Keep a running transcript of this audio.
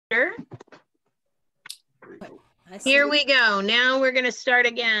Here we go. Now we're going to start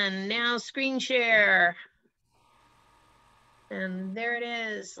again. Now screen share. And there it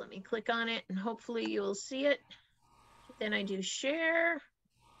is. Let me click on it and hopefully you'll see it. Then I do share.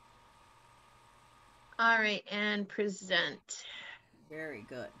 All right, and present. Very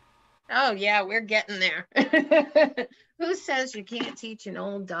good. Oh yeah, we're getting there. Who says you can't teach an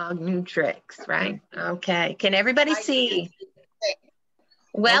old dog new tricks, right? Okay, can everybody see?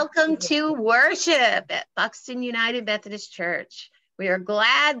 Welcome to worship at Buxton United Methodist Church. We are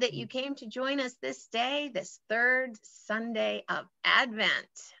glad that you came to join us this day, this third Sunday of Advent.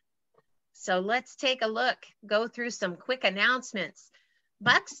 So let's take a look, go through some quick announcements.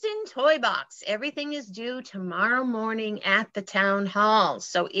 Buxton Toy Box, everything is due tomorrow morning at the town hall.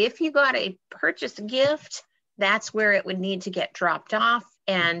 So if you got to purchase a gift, that's where it would need to get dropped off,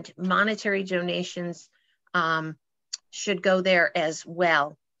 and monetary donations should go there as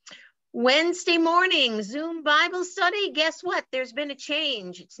well. Wednesday morning, Zoom Bible study. Guess what? There's been a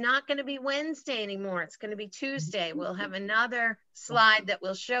change. It's not going to be Wednesday anymore. It's going to be Tuesday. We'll have another slide that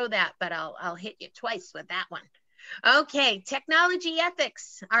will show that, but I'll hit you twice with that one. Okay, technology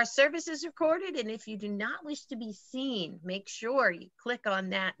ethics. Our service is recorded, and if you do not wish to be seen, make sure you click on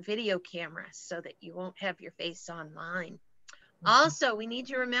that video camera so that you won't have your face online. Also, we need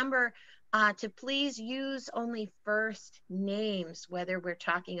to remember to please use only first names, whether we're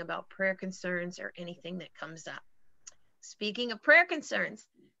talking about prayer concerns or anything that comes up. Speaking of prayer concerns,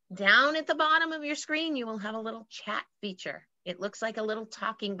 down at the bottom of your screen, you will have a little chat feature. It looks like a little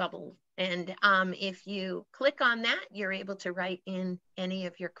talking bubble. And if you click on that, you're able to write in any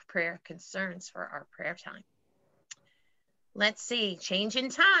of your prayer concerns for our prayer time. Let's see, change in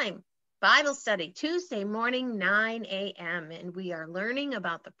time. Bible study, Tuesday morning, 9 a.m. And we are learning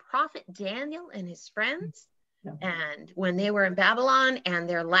about the prophet Daniel and his friends and when they were in Babylon and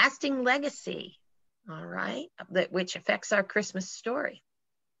their lasting legacy, all right, which affects our Christmas story.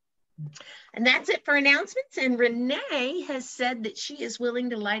 And that's it for announcements. And Renee has said that she is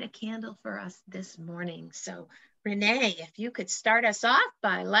willing to light a candle for us this morning. So Renee, if you could start us off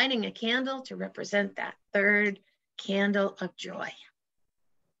by lighting a candle to represent that third candle of joy.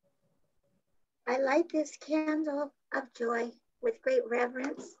 I light this candle of joy with great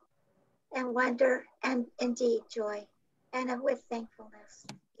reverence and wonder and indeed joy, and with thankfulness.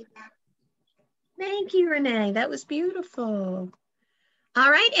 Amen. Thank you, Renee. That was beautiful. All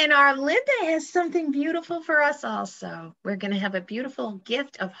right, and our Linda has something beautiful for us also. We're going to have a beautiful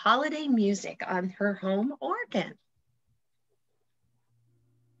gift of holiday music on her home organ.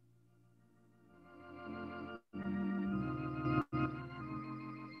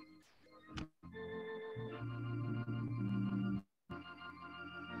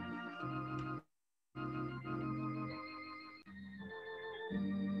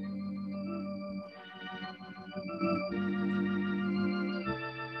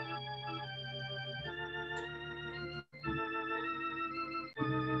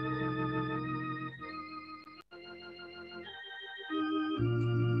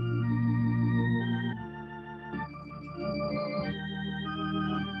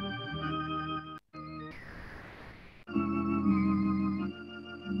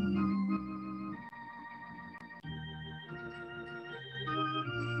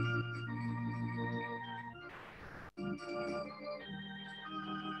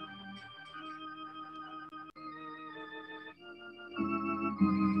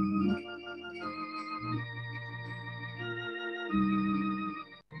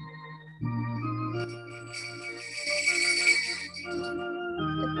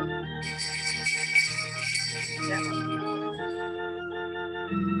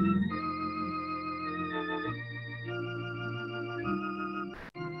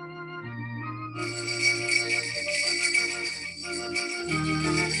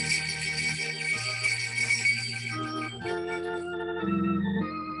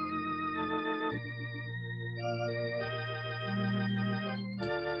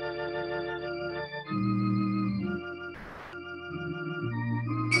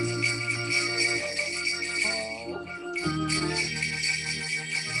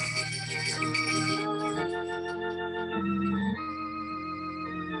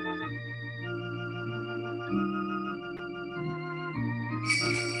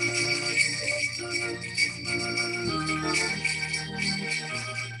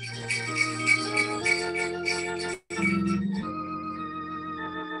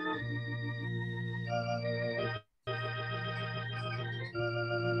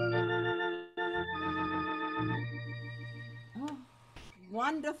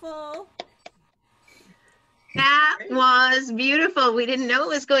 Wonderful. That Was beautiful. We didn't know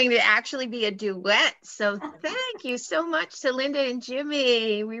it was going to actually be a duet. So thank you so much to Linda and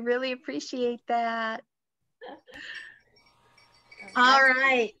Jimmy. We really appreciate that. All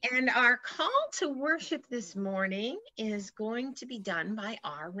right. And our call to worship this morning is going to be done by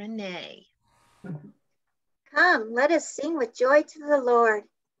our Renee. Come, let us sing with joy to the Lord.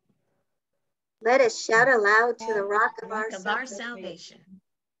 Let us shout aloud to the rock of our salvation.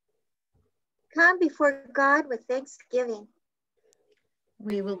 Come before God with thanksgiving.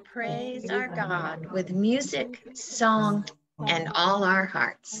 We will praise our God with music, song, and all our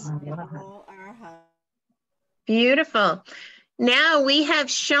hearts. Beautiful. Now we have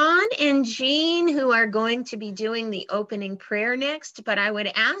Sean and Jean who are going to be doing the opening prayer next, but I would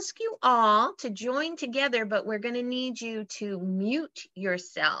ask you all to join together, but we're going to need you to mute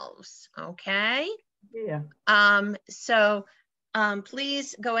yourselves, okay? Yeah.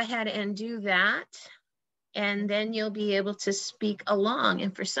 Please go ahead and do that, and then you'll be able to speak along.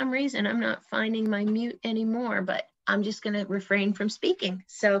 And for some reason, I'm not finding my mute anymore, but I'm just going to refrain from speaking.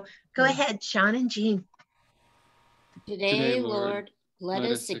 So go ahead, Sean and Jean. Today, Lord, let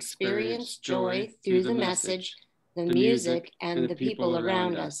us experience joy through the message, the music, and the people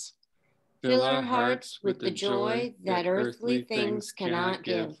around us. Fill our hearts with the joy that earthly things cannot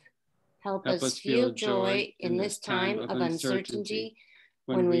give. Help us feel joy in this time of uncertainty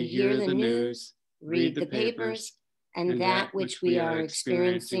when we hear the news, read the papers, and that which we are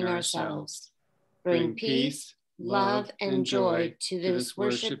experiencing ourselves. Bring peace, love, and joy to this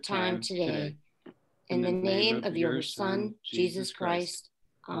worship time today. In the name of your Son, Jesus Christ.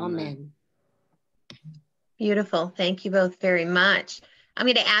 Amen. Beautiful. Thank you both very much. I'm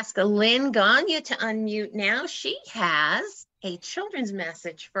going to ask Lynn Ganya to unmute now. She has a children's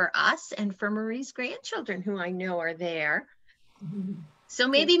message for us and for Marie's grandchildren, who I know are there. So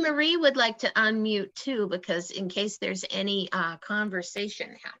maybe Marie would like to unmute too, because in case there's any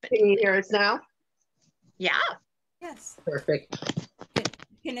conversation happening. Can you hear us now? Yeah. Yes. Perfect.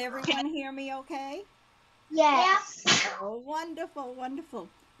 Can everyone hear me okay? Yes. Oh, wonderful, wonderful.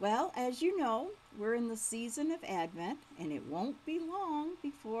 Well, as you know, we're in the season of Advent, and it won't be long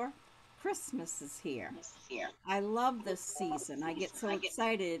before Christmas is here. I love this season. I get so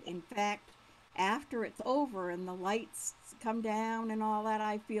excited. In fact, after it's over and the lights come down and all that,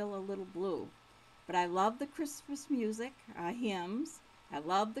 I feel a little blue. But I love the Christmas music, hymns. I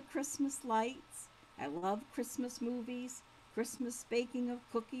love the Christmas lights. I love Christmas movies, Christmas baking of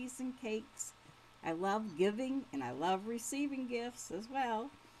cookies and cakes. I love giving and I love receiving gifts as well.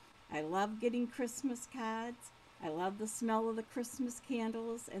 I love getting Christmas cards. I love the smell of the Christmas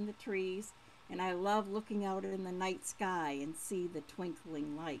candles and the trees. And I love looking out in the night sky and see the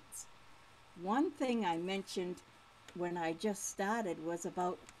twinkling lights. One thing I mentioned when I just started was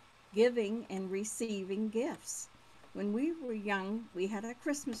about giving and receiving gifts. When we were young, we had a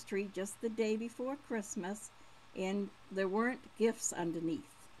Christmas tree just the day before Christmas, and there weren't gifts underneath.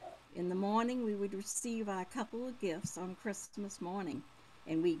 In the morning, we would receive a couple of gifts on Christmas morning,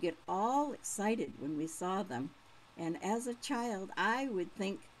 and we'd get all excited when we saw them. And as a child, I would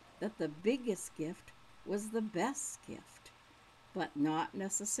think that the biggest gift was the best gift, but not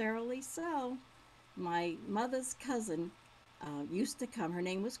necessarily so. My mother's cousin used to come, her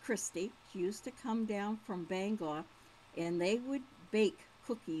name was Christy, she used to come down from Bangor, and they would bake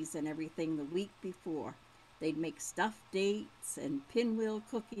cookies and everything the week before. They'd make stuffed dates and pinwheel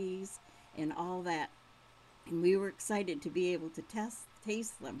cookies and all that. And we were excited to be able to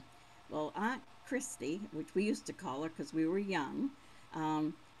taste them. Well, Aunt Christy, which we used to call her because we were young,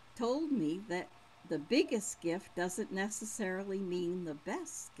 told me that the biggest gift doesn't necessarily mean the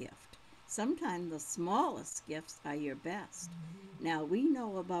best gift. Sometimes the smallest gifts are your best. Now, we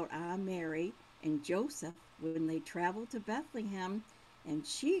know about our Mary and Joseph when they traveled to Bethlehem, and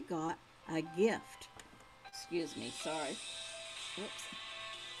she got a gift. Excuse me, sorry. Oops.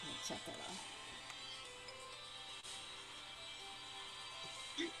 I'll check it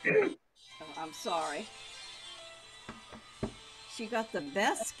out. Oh, I'm sorry. She got the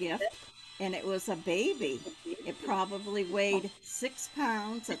best gift, and it was a baby. It probably weighed 6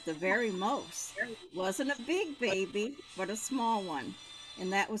 pounds at the very most. Wasn't a big baby, but a small one.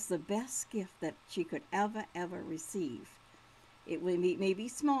 And that was the best gift that she could ever receive. It may be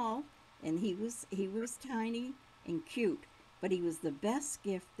small, and he was tiny and cute, but he was the best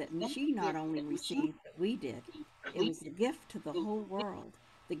gift that she not only received, but we did. It was the gift to the whole world,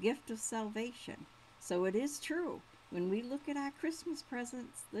 the gift of salvation. So it is true. When we look at our Christmas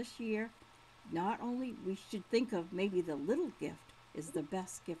presents this year, not only we should think of maybe the little gift is the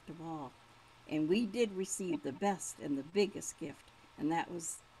best gift of all. And we did receive the best and the biggest gift, and that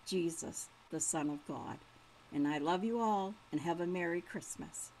was Jesus, the Son of God. And I love you all and have a Merry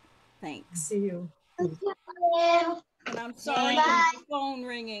Christmas. Thanks. See you. And I'm sorry for my phone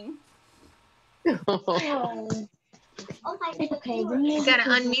ringing. Okay, You got to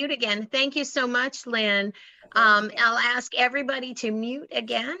unmute again. Thank you so much, Lynn. I'll ask everybody to mute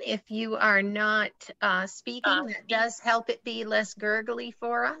again if you are not speaking. That does help it be less gurgly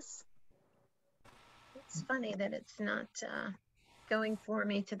for us. It's funny that it's not going for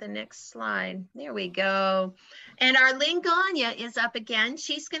me to the next slide. There we go. And our Linganya is up again.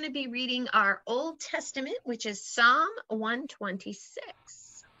 She's going to be reading our Old Testament, which is Psalm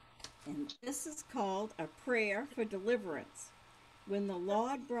 126. And this is called a prayer for deliverance. When the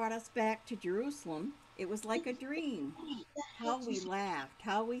Lord brought us back to Jerusalem, it was like a dream. How we laughed,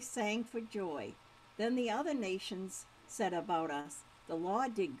 how we sang for joy. Then the other nations said about us, the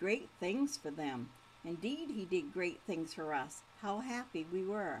Lord did great things for them. Indeed, he did great things for us. How happy we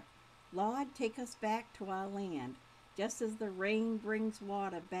were. Lord, take us back to our land, just as the rain brings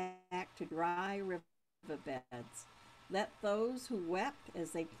water back to dry riverbeds. Let those who wept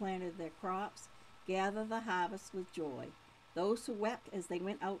as they planted their crops gather the harvest with joy. Those who wept as they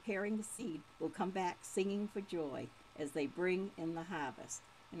went out carrying the seed will come back singing for joy as they bring in the harvest.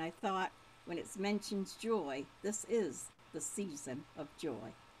 And I thought, when it mentions joy, this is the season of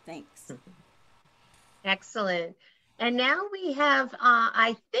joy. Thanks. Excellent. And now we have,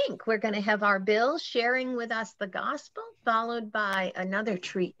 I think we're going to have our Bill sharing with us the gospel, followed by another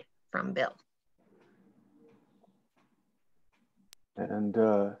treat from Bill. And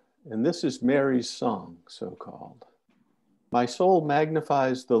this is Mary's song, so-called. My soul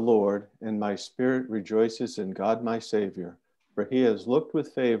magnifies the Lord, and my spirit rejoices in God my Savior, for he has looked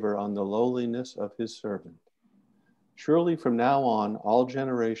with favor on the lowliness of his servant. Surely from now on, all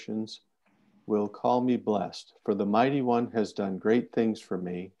generations will call me blessed, for the Mighty One has done great things for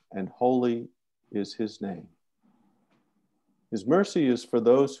me, and holy is his name. His mercy is for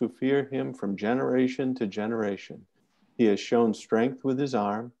those who fear him from generation to generation. He has shown strength with his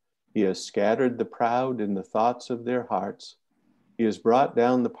arm. He has scattered the proud in the thoughts of their hearts. He has brought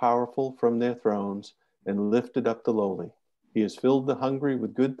down the powerful from their thrones and lifted up the lowly. He has filled the hungry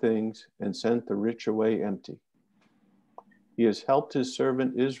with good things and sent the rich away empty. He has helped his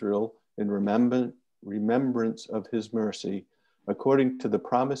servant Israel in remembrance of his mercy, according to the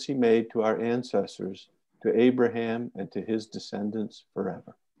promise he made to our ancestors, to Abraham and to his descendants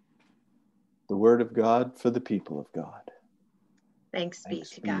forever. The word of God for the people of God. Thanks be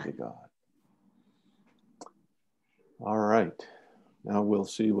to God. All right. Now we'll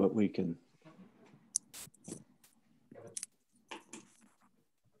see what we can.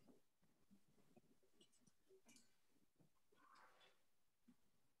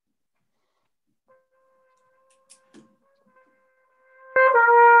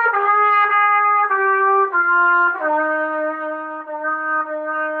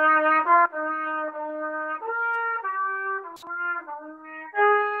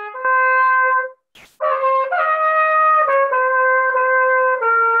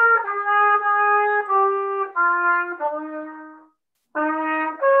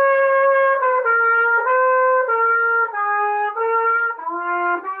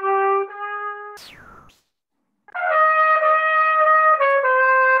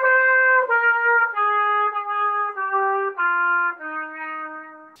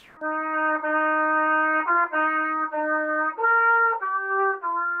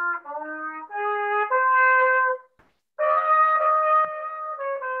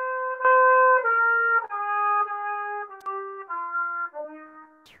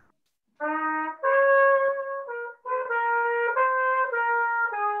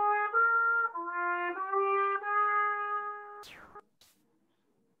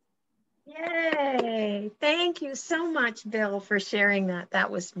 Yay. Thank you so much, Bill, for sharing that.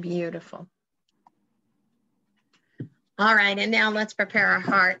 That was beautiful. All right, and now let's prepare our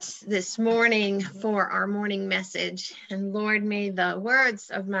hearts this morning for our morning message. And Lord, may the words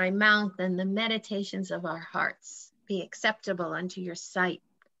of my mouth and the meditations of our hearts be acceptable unto your sight,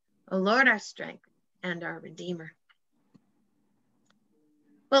 O Lord, our strength and our Redeemer.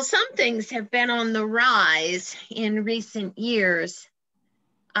 Well, some things have been on the rise in recent years.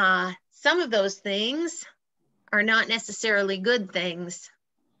 Some of those things are not necessarily good things.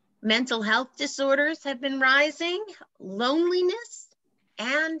 Mental health disorders have been rising, loneliness,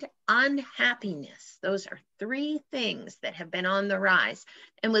 and unhappiness. Those are three things that have been on the rise.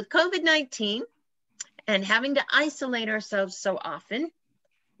 And with COVID-19 and having to isolate ourselves so often,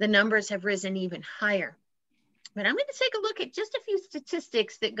 the numbers have risen even higher. But I'm going to take a look at just a few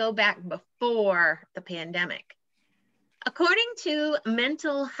statistics that go back before the pandemic. According to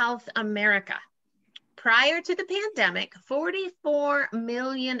Mental Health America, Prior to the pandemic, 44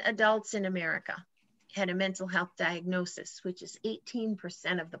 million adults in America had a mental health diagnosis, which is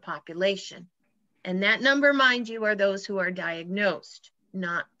 18% of the population. And that number, mind you, are those who are diagnosed,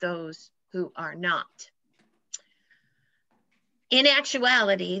 not those who are not. In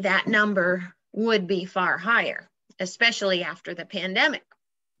actuality, that number would be far higher, especially after the pandemic.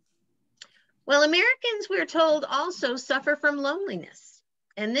 Well, Americans, we're told, also suffer from loneliness.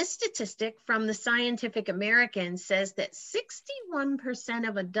 And this statistic from the Scientific American says that 61%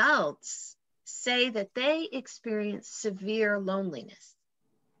 of adults say that they experience severe loneliness.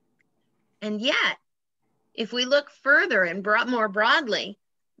 And yet, if we look further and more broadly,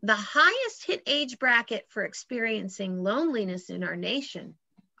 the highest hit age bracket for experiencing loneliness in our nation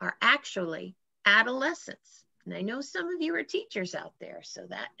are actually adolescents. And I know some of you are teachers out there, so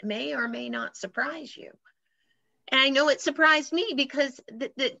that may or may not surprise you. And I know it surprised me because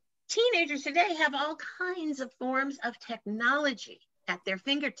the teenagers today have all kinds of forms of technology at their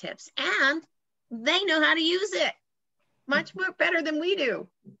fingertips, and they know how to use it much more better than we do.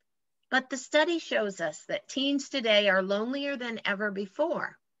 But the study shows us that teens today are lonelier than ever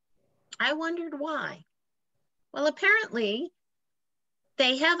before. I wondered why. Well, apparently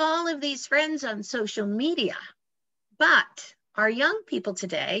they have all of these friends on social media, but our young people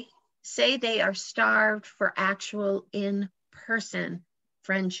today say they are starved for actual in-person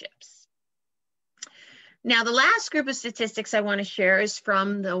friendships. Now, the last group of statistics I want to share is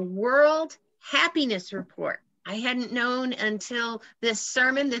from the World Happiness Report. I hadn't known until this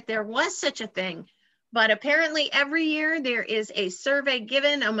sermon that there was such a thing, but apparently every year there is a survey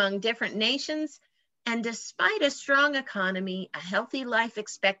given among different nations, and despite a strong economy, a healthy life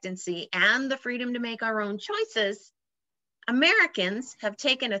expectancy, and the freedom to make our own choices, Americans have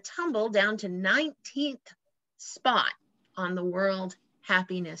taken a tumble down to 19th spot on the World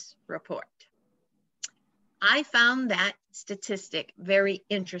Happiness Report. I found that statistic very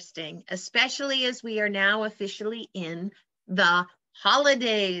interesting, especially as we are now officially in the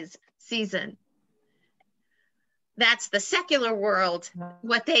holidays season. That's the secular world,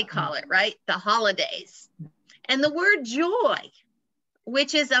 what they call it, right? The holidays. And the word joy,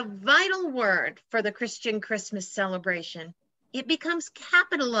 which is a vital word for the Christian Christmas celebration, it becomes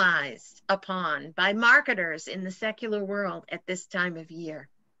capitalized upon by marketers in the secular world at this time of year.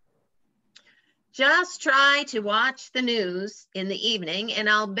 Just try to watch the news in the evening, and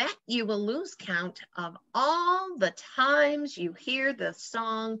I'll bet you will lose count of all the times you hear the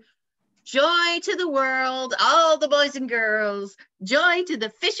song, "Joy to the world, all the boys and girls, joy to the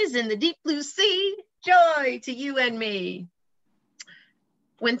fishes in the deep blue sea, joy to you and me."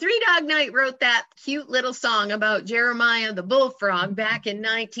 When Three Dog Night wrote that cute little song about Jeremiah the bullfrog back in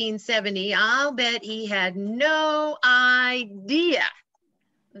 1970, I'll bet he had no idea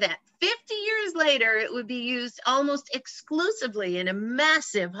that 50 years later, it would be used almost exclusively in a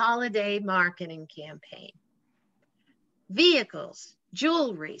massive holiday marketing campaign. Vehicles,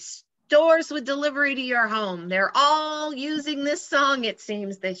 jewelry, stores with delivery to your home, they're all using this song, it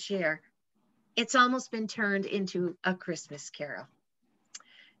seems, this year. It's almost been turned into a Christmas carol.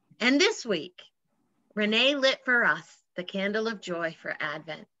 And this week, Renee lit for us the candle of joy for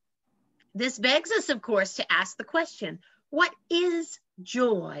Advent. This begs us, of course, to ask the question, what is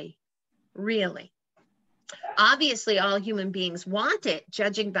joy really? Obviously, all human beings want it,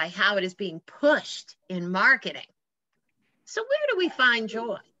 judging by how it is being pushed in marketing. So where do we find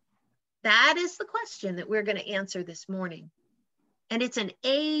joy? That is the question that we're going to answer this morning. And it's an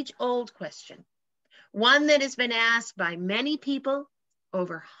age-old question, one that has been asked by many people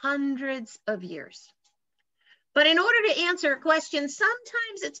over hundreds of years. But in order to answer a question,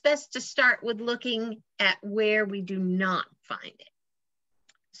 sometimes it's best to start with looking at where we do not find it.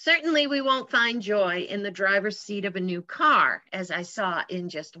 Certainly, we won't find joy in the driver's seat of a new car, as I saw in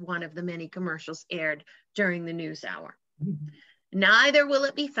just one of the many commercials aired during the news hour. Neither will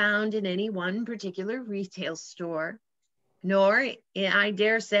it be found in any one particular retail store, nor, I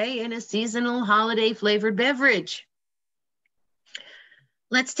dare say, in a seasonal holiday flavored beverage.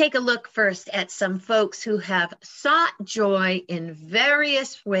 Let's take a look first at some folks who have sought joy in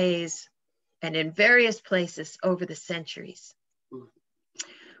various ways and in various places over the centuries.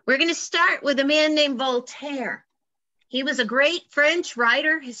 We're going to start with a man named Voltaire. He was a great French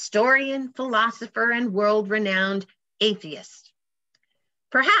writer, historian, philosopher, and world-renowned atheist.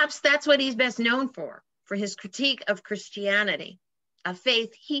 Perhaps that's what he's best known for his critique of Christianity, a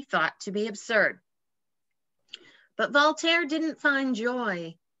faith he thought to be absurd. But Voltaire didn't find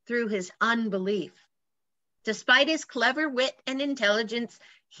joy through his unbelief. Despite his clever wit and intelligence,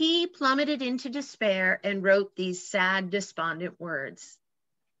 he plummeted into despair and wrote these sad, despondent words.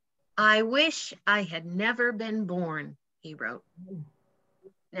 I wish I had never been born, he wrote.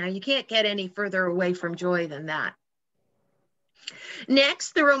 Now, you can't get any further away from joy than that.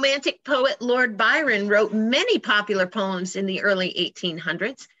 Next, the Romantic poet Lord Byron wrote many popular poems in the early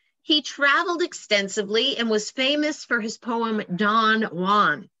 1800s. He traveled extensively and was famous for his poem Don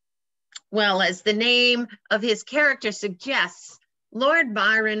Juan. Well, as the name of his character suggests, Lord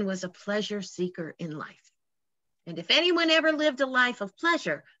Byron was a pleasure seeker in life. And if anyone ever lived a life of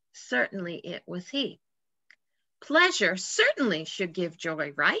pleasure, certainly it was he. Pleasure certainly should give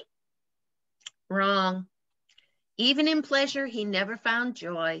joy, right? Wrong. Even in pleasure, he never found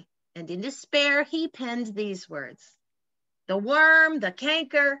joy, and in despair, he penned these words: "The worm, the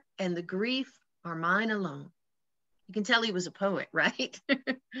canker, and the grief are mine alone." You can tell he was a poet, right?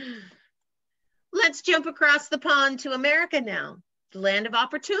 Let's jump across the pond to America now, the land of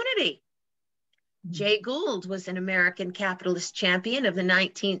opportunity. Jay Gould was an American capitalist champion of the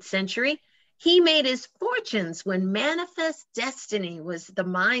 19th century. He made his fortunes when manifest destiny was the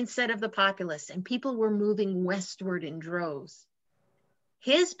mindset of the populace and people were moving westward in droves.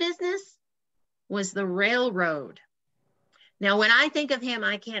 His business was the railroad. Now, when I think of him,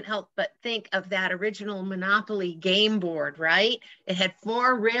 I can't help but think of that original Monopoly game board, right? It had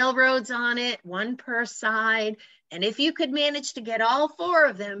 4 railroads on it, 1 per side. And if you could manage to get all 4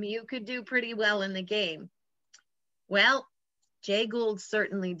 of them, you could do pretty well in the game. Well, Jay Gould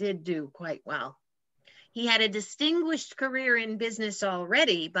certainly did do quite well. He had a distinguished career in business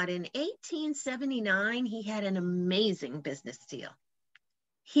already, but in 1879, he had an amazing business deal.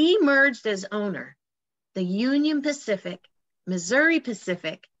 He merged as owner the Union Pacific, Missouri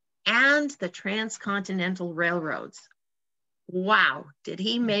Pacific, and the Transcontinental Railroads. Wow, did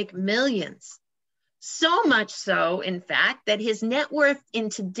he make millions? So much so, in fact, that his net worth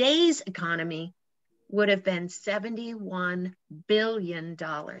in today's economy would have been $71 billion.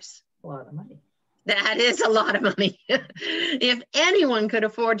 A lot of money. That is a lot of money. If anyone could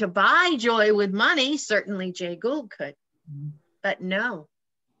afford to buy joy with money, certainly Jay Gould could. But no.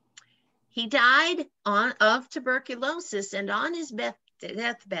 He died of tuberculosis, and on his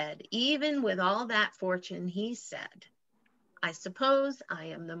deathbed, even with all that fortune, he said, "I suppose I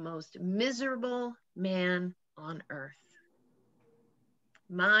am the most miserable man on earth."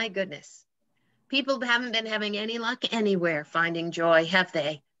 My goodness. People haven't been having any luck anywhere finding joy, have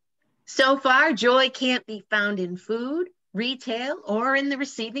they? So far, joy can't be found in food, retail, or in the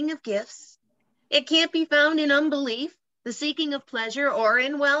receiving of gifts. It can't be found in unbelief, the seeking of pleasure, or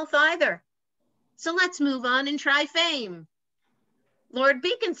in wealth either. So let's move on and try fame. Lord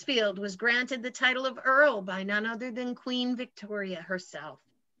Beaconsfield was granted the title of Earl by none other than Queen Victoria herself,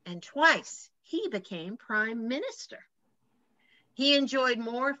 and twice he became Prime Minister. He enjoyed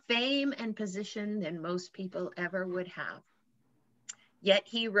more fame and position than most people ever would have. Yet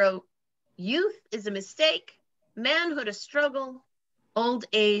he wrote, "Youth is a mistake, manhood a struggle, old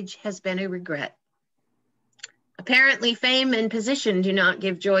age has been a regret." Apparently, fame and position do not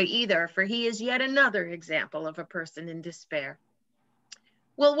give joy either, for he is yet another example of a person in despair.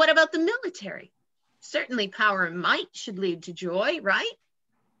 Well, what about the military? Certainly power and might should lead to joy, right?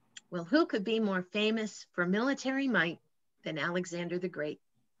 Well, who could be more famous for military might than Alexander the Great?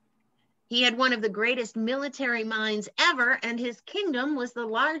 He had one of the greatest military minds ever, and his kingdom was the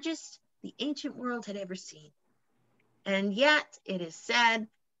largest the ancient world had ever seen. And yet, it is said,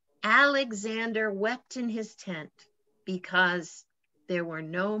 Alexander wept in his tent because there were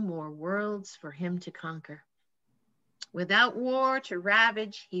no more worlds for him to conquer. Without war to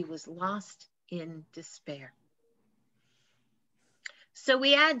ravage, he was lost in despair. So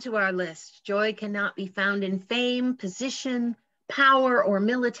we add to our list, joy cannot be found in fame, position, power, or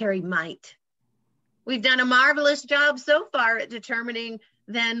military might. We've done a marvelous job so far at determining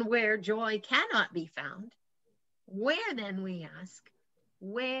then where joy cannot be found. Where then, we ask,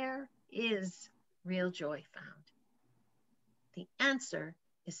 where is real joy found? The answer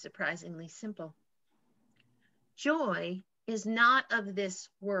is surprisingly simple. Joy is not of this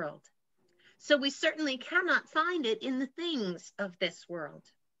world, so we certainly cannot find it in the things of this world.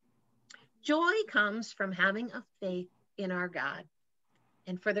 Joy comes from having a faith in our God,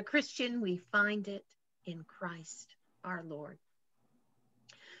 and for the Christian, we find it in Christ our Lord.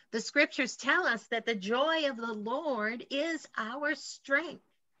 The scriptures tell us that the joy of the Lord is our strength.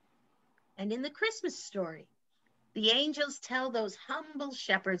 And in the Christmas story, the angels tell those humble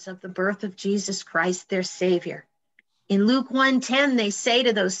shepherds of the birth of Jesus Christ, their Savior. In Luke 1:10, they say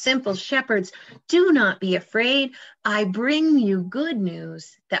to those simple shepherds, "Do not be afraid. I bring you good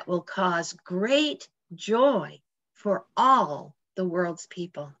news that will cause great joy for all the world's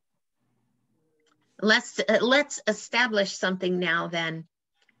people." Let's establish something now then.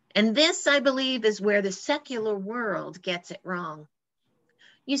 And this, I believe, is where the secular world gets it wrong.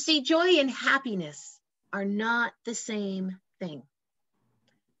 You see, joy and happiness are not the same thing.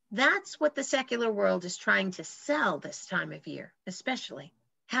 That's what the secular world is trying to sell this time of year, especially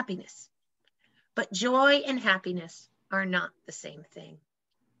happiness. But joy and happiness are not the same thing.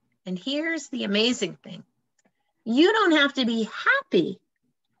 And here's the amazing thing. You don't have to be happy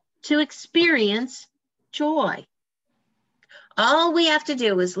to experience joy. All we have to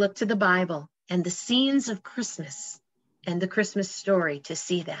do is look to the Bible and the scenes of Christmas and the Christmas story to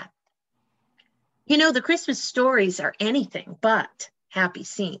see that. You know, the Christmas stories are anything but happy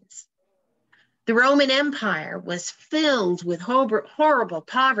scenes. The Roman Empire was filled with horrible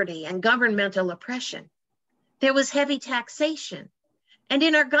poverty and governmental oppression. There was heavy taxation. And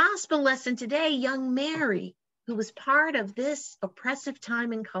in our gospel lesson today, young Mary, who was part of this oppressive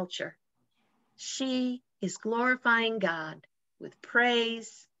time and culture, she is glorifying God with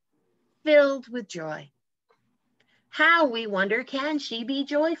praise, filled with joy. How, we wonder, can she be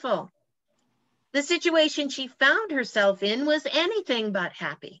joyful? The situation she found herself in was anything but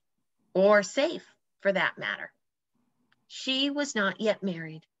happy, or safe for that matter. She was not yet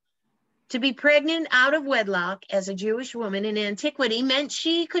married. To be pregnant out of wedlock as a Jewish woman in antiquity meant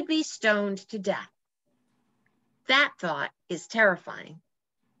she could be stoned to death. That thought is terrifying.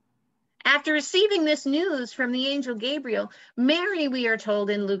 After receiving this news from the angel Gabriel, Mary, we are told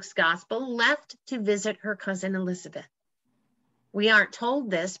in Luke's gospel, left to visit her cousin Elizabeth. We aren't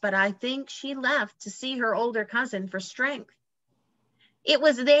told this, but I think she left to see her older cousin for strength. It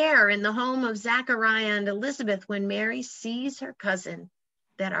was there in the home of Zachariah and Elizabeth when Mary sees her cousin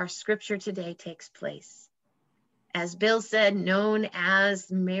that our scripture today takes place. As Bill said, known as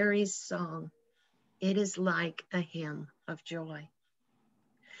Mary's song, it is like a hymn of joy.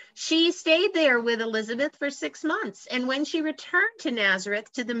 She stayed there with Elizabeth for 6 months, and when she returned to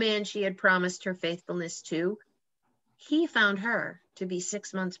Nazareth to the man she had promised her faithfulness to, he found her to be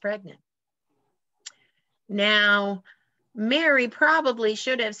 6 months pregnant. Now, Mary probably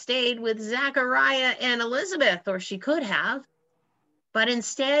should have stayed with Zachariah and Elizabeth, or she could have, but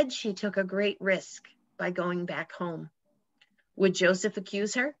instead she took a great risk by going back home. Would Joseph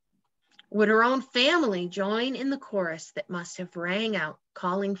accuse her? Would her own family join in the chorus that must have rang out,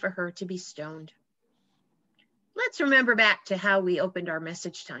 calling for her to be stoned? Let's remember back to how we opened our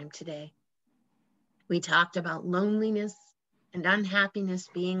message time today. We talked about loneliness and unhappiness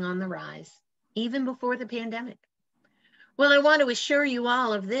being on the rise, even before the pandemic. Well, I want to assure you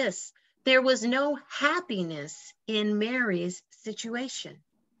all of this. There was no happiness in Mary's situation,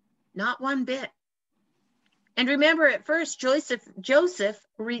 not one bit. And remember, at first, Joseph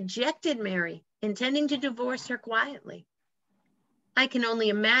rejected Mary, intending to divorce her quietly. I can only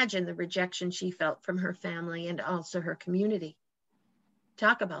imagine the rejection she felt from her family and also her community.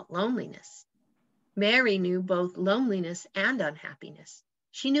 Talk about loneliness. Mary knew both loneliness and unhappiness.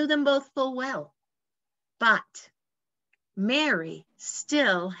 She knew them both full well. But Mary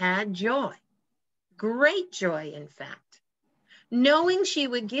still had joy, great joy, in fact, knowing she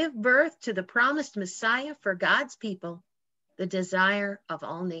would give birth to the promised Messiah for God's people, the desire of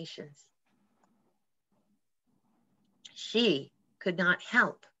all nations. She could not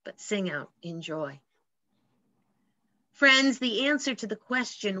help but sing out in joy. Friends, the answer to the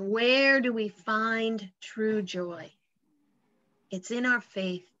question, where do we find true joy? It's in our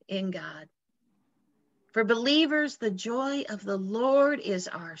faith in God. For believers, the joy of the Lord is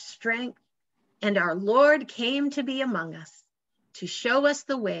our strength, and our Lord came to be among us to show us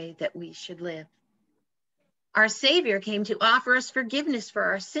the way that we should live. Our Savior came to offer us forgiveness for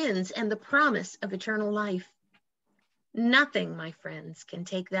our sins and the promise of eternal life. Nothing, my friends, can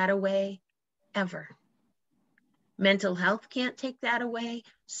take that away, ever. Mental health can't take that away.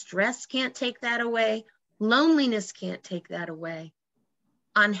 Stress can't take that away. Loneliness can't take that away.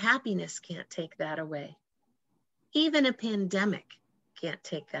 Unhappiness can't take that away. Even a pandemic can't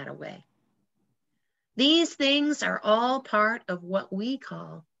take that away. These things are all part of what we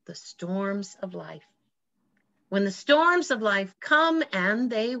call the storms of life. When the storms of life come, and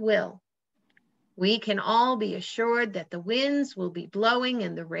they will, we can all be assured that the winds will be blowing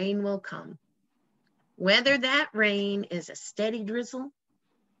and the rain will come. Whether that rain is a steady drizzle,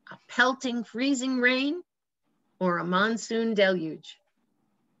 a pelting, freezing rain, or a monsoon deluge.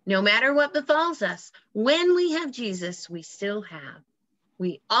 No matter what befalls us, when we have Jesus, we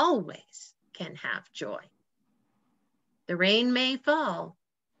always can have joy. The rain may fall,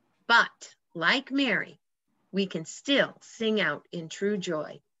 but like Mary, we can still sing out in true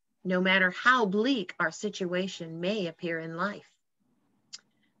joy, no matter how bleak our situation may appear in life.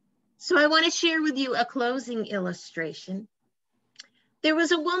 So I want to share with you a closing illustration. There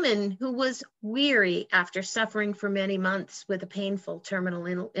was a woman who was weary after suffering for many months with a painful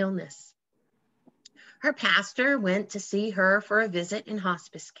terminal illness. Her pastor went to see her for a visit in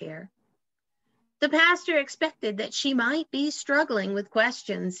hospice care. The pastor expected that she might be struggling with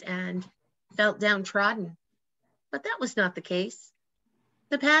questions and felt downtrodden, but that was not the case.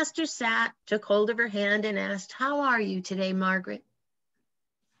 The pastor sat, took hold of her hand, and asked, "How are you today, Margaret?"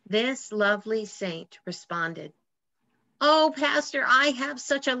 This lovely saint responded, "Oh, Pastor, I have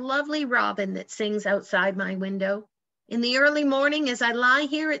such a lovely robin that sings outside my window. In the early morning, as I lie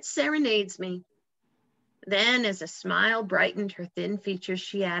here, it serenades me." Then, as a smile brightened her thin features,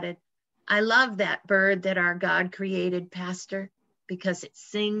 she added, "I love that bird that our God created, Pastor, because it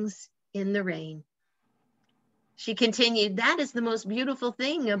sings in the rain." She continued, "That is the most beautiful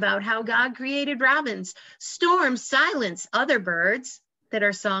thing about how God created robins. Storms silence other birds that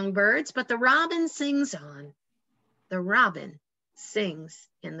are songbirds, but the robin sings on. The robin sings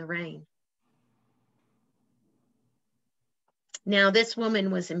in the rain." Now, this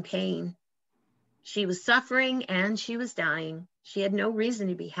woman was in pain. She was suffering and she was dying. She had no reason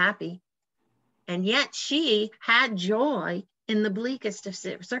to be happy. And yet she had joy in the bleakest of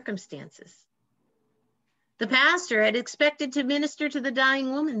circumstances. The pastor had expected to minister to the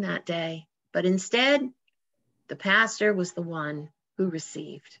dying woman that day, but instead, the pastor was the one who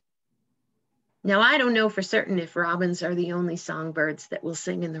received. Now, I don't know for certain if robins are the only songbirds that will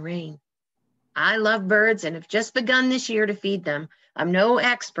sing in the rain. I love birds and have just begun this year to feed them. I'm no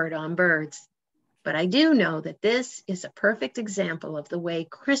expert on birds, but I do know that this is a perfect example of the way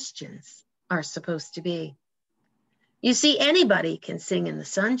Christians are supposed to be. You see, anybody can sing in the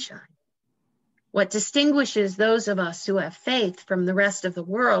sunshine. What distinguishes those of us who have faith from the rest of the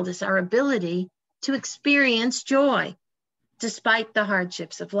world is our ability to experience joy despite the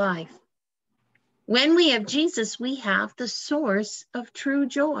hardships of life. When we have Jesus, we have the source of true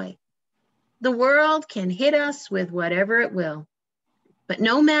joy. The world can hit us with whatever it will, but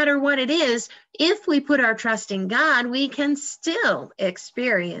no matter what it is, if we put our trust in God, we can still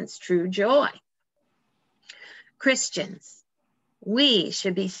experience true joy. Christians, we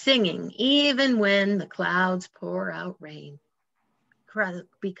should be singing even when the clouds pour out rain,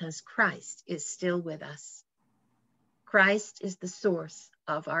 because Christ is still with us. Christ is the source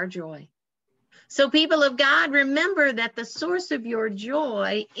of our joy. So, people of God, remember that the source of your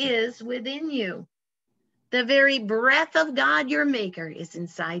joy is within you. The very breath of God, your maker, is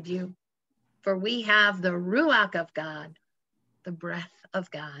inside you. For we have the Ruach of God, the breath of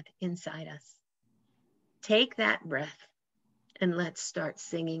God inside us. Take that breath and let's start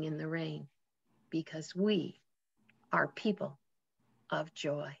singing in the rain, because we are people of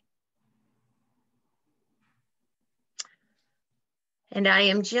joy. And I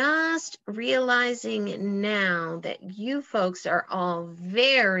am just realizing now that you folks are all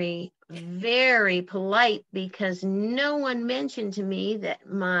very, very polite, because no one mentioned to me that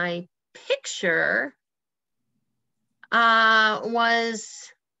my picture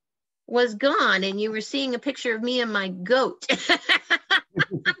was gone, and you were seeing a picture of me and my goat.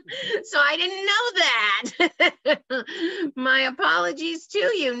 So I didn't know that. My apologies to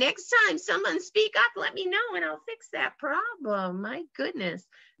you. Next time someone speak up, let me know and I'll fix that problem. My goodness.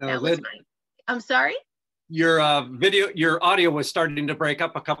 That was I'm sorry? Your audio was starting to break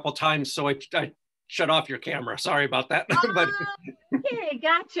up a couple times, so I shut off your camera. Sorry about that. But okay,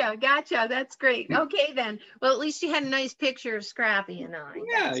 gotcha. That's great. Okay then. Well, at least you had a nice picture of Scrappy and I.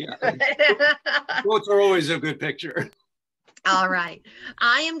 Yeah. Quotes are always a good picture. All right.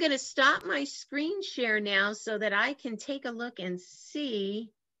 I am going to stop my screen share now so that I can take a look and see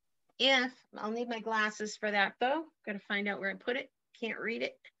if, I'll need my glasses for that though. Got to find out where I put it. Can't read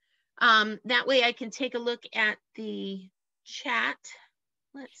it. That way I can take a look at the chat.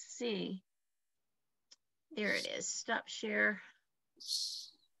 Let's see. There it is. Stop share.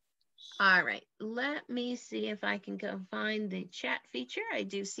 All right. Let me see if I can go find the chat feature. I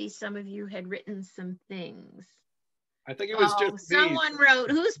do see some of you had written some things. I think it was just someone wrote,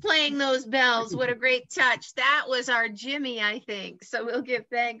 "Who's playing those bells? What a great touch." That was our Jimmy, I think. So we'll give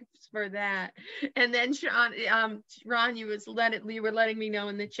thanks for that. And then Sean, Ron, you were letting me know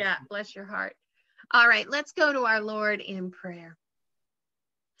in the chat. Bless your heart. All right, let's go to our Lord in prayer.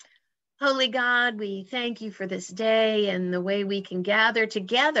 Holy God, we thank you for this day and the way we can gather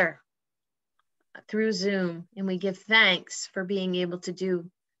together through Zoom. And we give thanks for being able to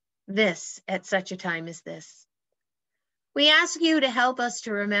do this at such a time as this. We ask you to help us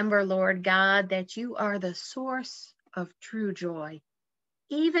to remember, Lord God, that you are the source of true joy.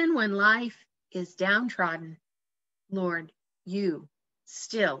 Even when life is downtrodden, Lord, you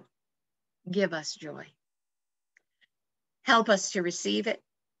still give us joy. Help us to receive it.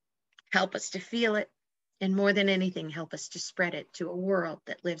 Help us to feel it. And more than anything, help us to spread it to a world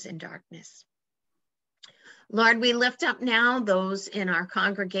that lives in darkness. Lord, we lift up now those in our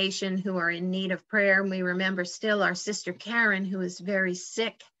congregation who are in need of prayer. And we remember still our sister Karen, who is very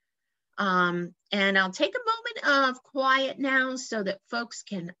sick. And I'll take a moment of quiet now so that folks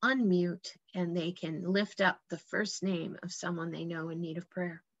can unmute and they can lift up the first name of someone they know in need of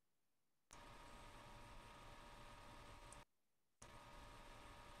prayer.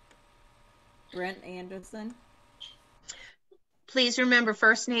 Brent Anderson. Please remember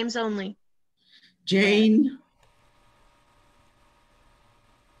first names only. Jane.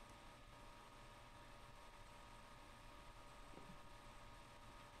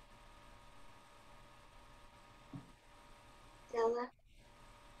 Stella.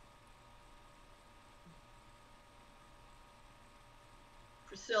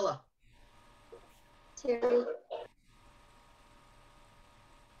 Priscilla. Terry.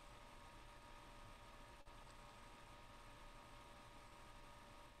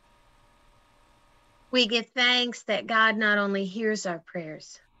 We give thanks that God not only hears our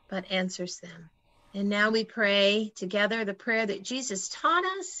prayers, but answers them. And now we pray together the prayer that Jesus taught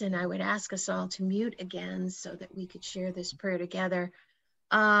us. And I would ask us all to mute again so that we could share this prayer together.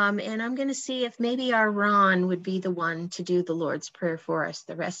 And I'm going to see if maybe our Ron would be the one to do the Lord's Prayer for us.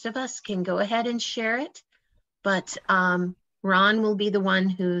 The rest of us can go ahead and share it. But Ron will be the one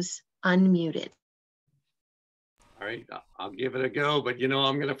who's unmuted. All right, I'll give it a go, but you know,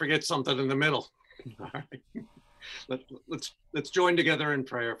 I'm going to forget something in the middle. All right, let's join together in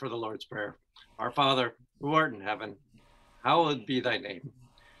prayer for the Lord's Prayer. Our Father, who art in heaven, hallowed be thy name.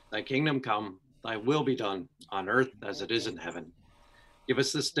 Thy kingdom come, thy will be done on earth as it is in heaven. Give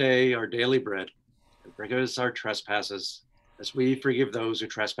us this day our daily bread, and forgive us our trespasses, as we forgive those who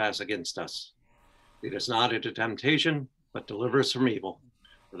trespass against us. Lead us not into temptation, but deliver us from evil.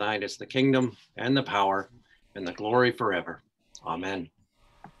 For thine is the kingdom, and the power, and the glory forever. Amen.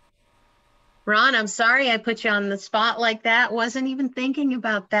 Ron, I'm sorry I put you on the spot like that. Wasn't even thinking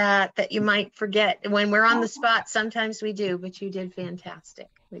about that you might forget. When we're on the spot, sometimes we do, but you did fantastic.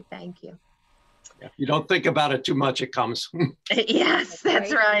 We thank you. If you don't think about it too much, it comes. Yes,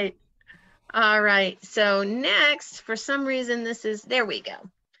 that's right. All right. So next, for some reason, there we go.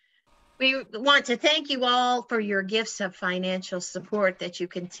 We want to thank you all for your gifts of financial support that you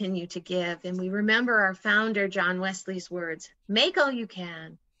continue to give. And we remember our founder, John Wesley's words, make all you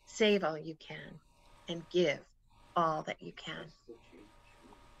can, save all you can, and give all that you can.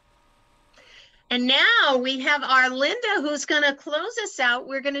 And now we have our Linda who's going to close us out.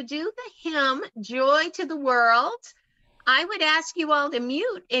 We're going to do the hymn, Joy to the World. I would ask you all to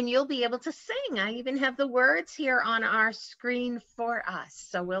mute and you'll be able to sing. I even have the words here on our screen for us.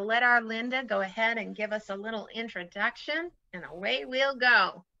 So we'll let our Linda go ahead and give us a little introduction and away we'll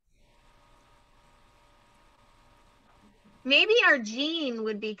go. Maybe our Jean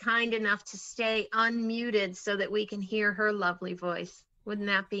would be kind enough to stay unmuted so that we can hear her lovely voice. Wouldn't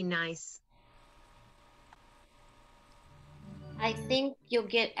that be nice? I think you'll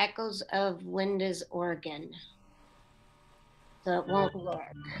get echoes of Linda's organ, so it won't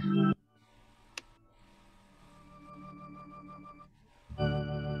work.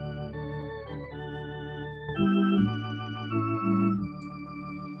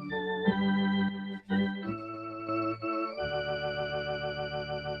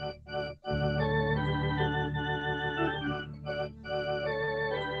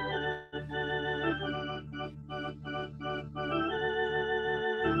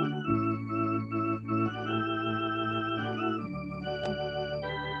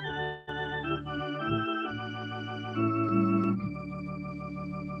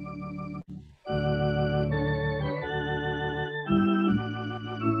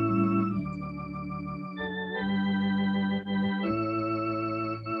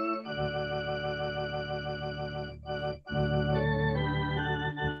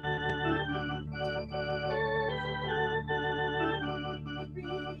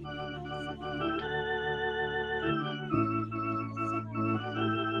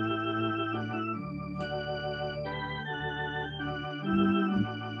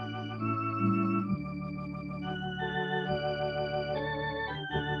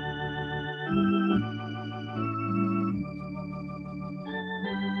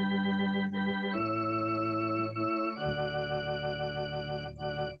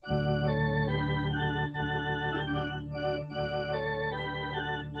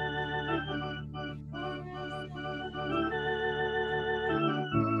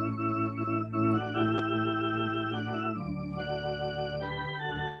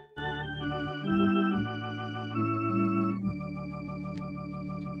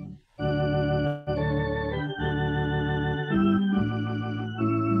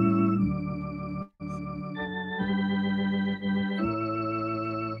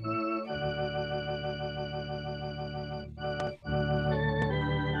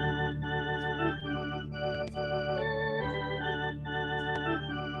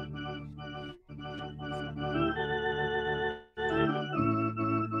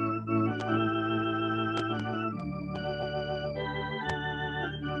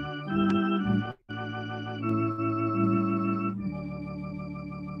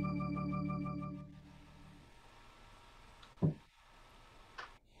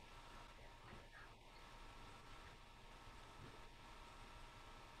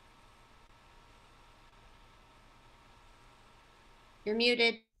 You're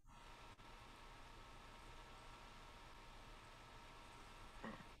muted.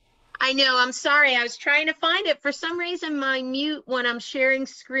 I know, I'm sorry. I was trying to find it. For some reason, my mute, when I'm sharing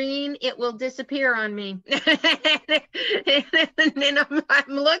screen, it will disappear on me. And then I'm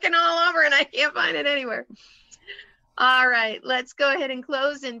looking all over and I can't find it anywhere. All right, let's go ahead and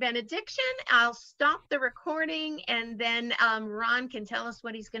close in benediction. I'll stop the recording and then Ron can tell us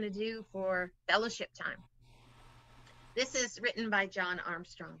what he's going to do for fellowship time. This is written by John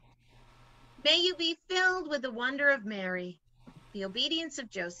Armstrong. May you be filled with the wonder of Mary, the obedience of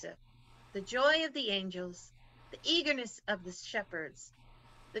Joseph, the joy of the angels, the eagerness of the shepherds,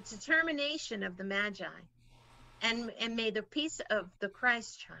 the determination of the Magi, and may the peace of the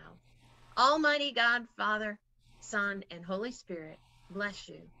Christ child, Almighty God, Father, Son, and Holy Spirit, bless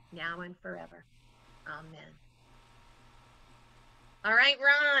you now and forever. Amen. All right,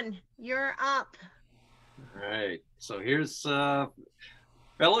 Ron, you're up. All right, so here's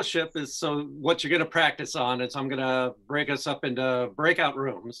fellowship is, so what you're going to practice on is I'm going to break us up into breakout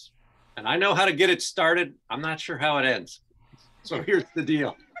rooms, and I know how to get it started. I'm not sure how it ends. So here's the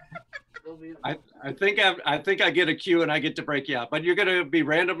deal. I think I get a cue and I get to break you out, but you're going to be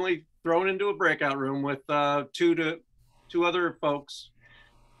randomly thrown into a breakout room with two other folks.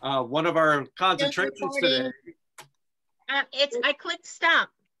 One of our concentrations today. I clicked stop.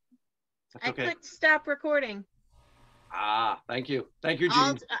 Okay. I clicked stop recording. Thank you,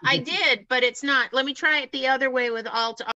 Jean. I did, but it's not. Let me try it the other way with Alt